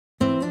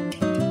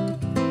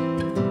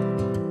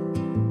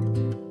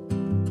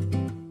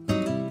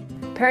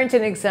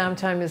Parenting exam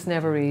time is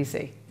never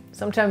easy.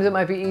 Sometimes it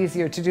might be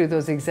easier to do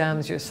those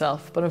exams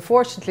yourself, but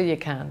unfortunately you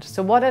can't.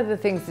 So what are the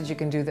things that you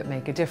can do that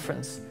make a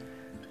difference?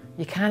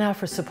 You can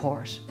offer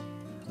support.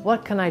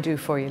 What can I do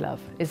for you,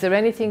 love? Is there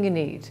anything you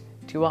need?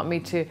 Do you want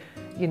me to,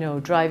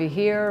 drive you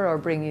here or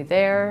bring you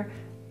there?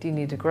 Do you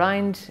need a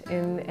grind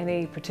in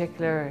any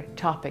particular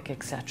topic,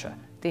 etc.?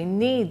 They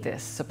need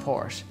this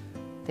support.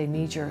 They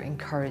need your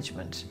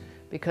encouragement,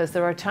 because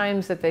there are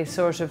times that they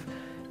sort of,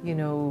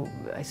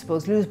 I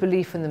suppose, lose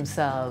belief in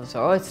themselves,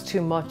 or it's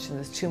too much and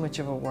there's too much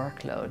of a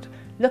workload.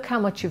 Look how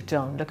much you've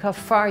done. Look how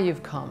far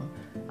you've come.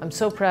 I'm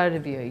so proud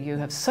of you. You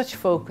have such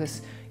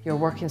focus. You're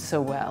working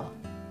so well.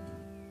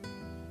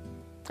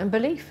 And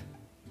belief.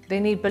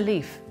 They need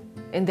belief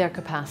in their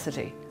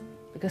capacity,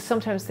 because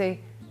sometimes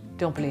they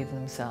don't believe in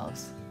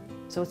themselves.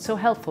 So it's so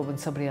helpful when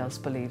somebody else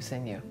believes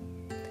in you.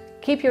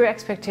 Keep your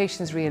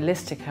expectations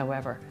realistic,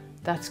 however.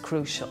 That's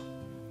crucial.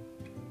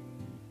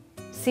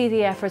 See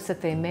the efforts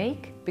that they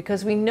make,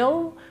 because we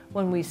know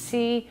when we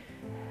see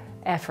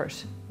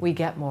effort, we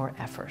get more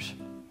effort.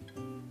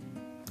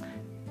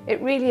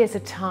 It really is a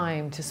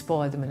time to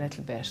spoil them a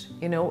little bit,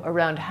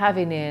 around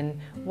having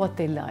in what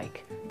they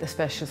like. The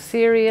special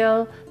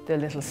cereal, the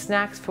little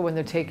snacks for when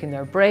they're taking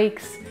their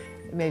breaks,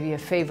 maybe a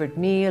favourite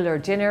meal or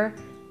dinner,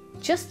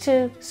 just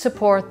to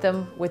support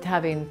them with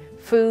having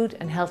food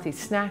and healthy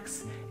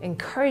snacks,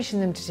 encouraging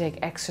them to take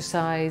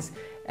exercise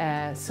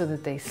so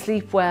that they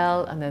sleep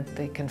well and that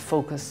they can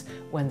focus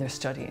when they're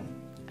studying,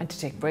 and to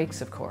take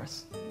breaks, of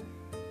course.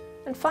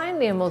 And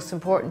finally, and most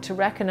important, to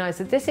recognise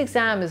that this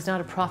exam is not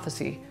a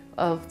prophecy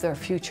of their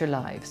future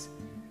lives.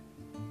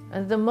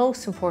 And the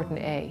most important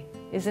A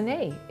is an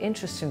A,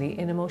 interestingly,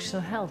 in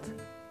emotional health.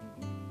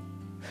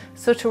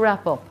 So to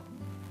wrap up,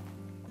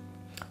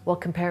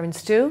 what can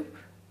parents do?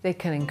 They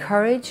can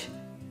encourage,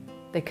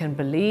 they can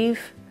believe,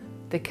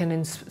 they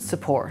can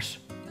support.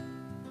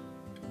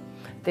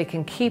 They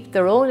can keep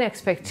their own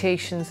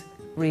expectations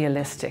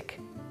realistic.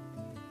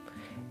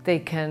 They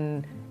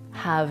can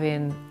have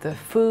in the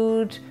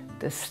food,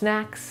 the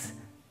snacks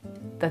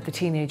that the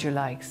teenager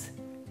likes.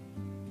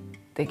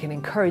 They can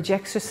encourage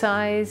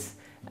exercise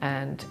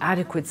and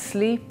adequate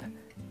sleep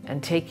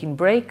and taking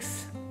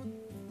breaks,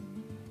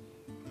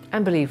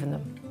 and believe in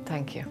them.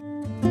 Thank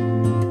you.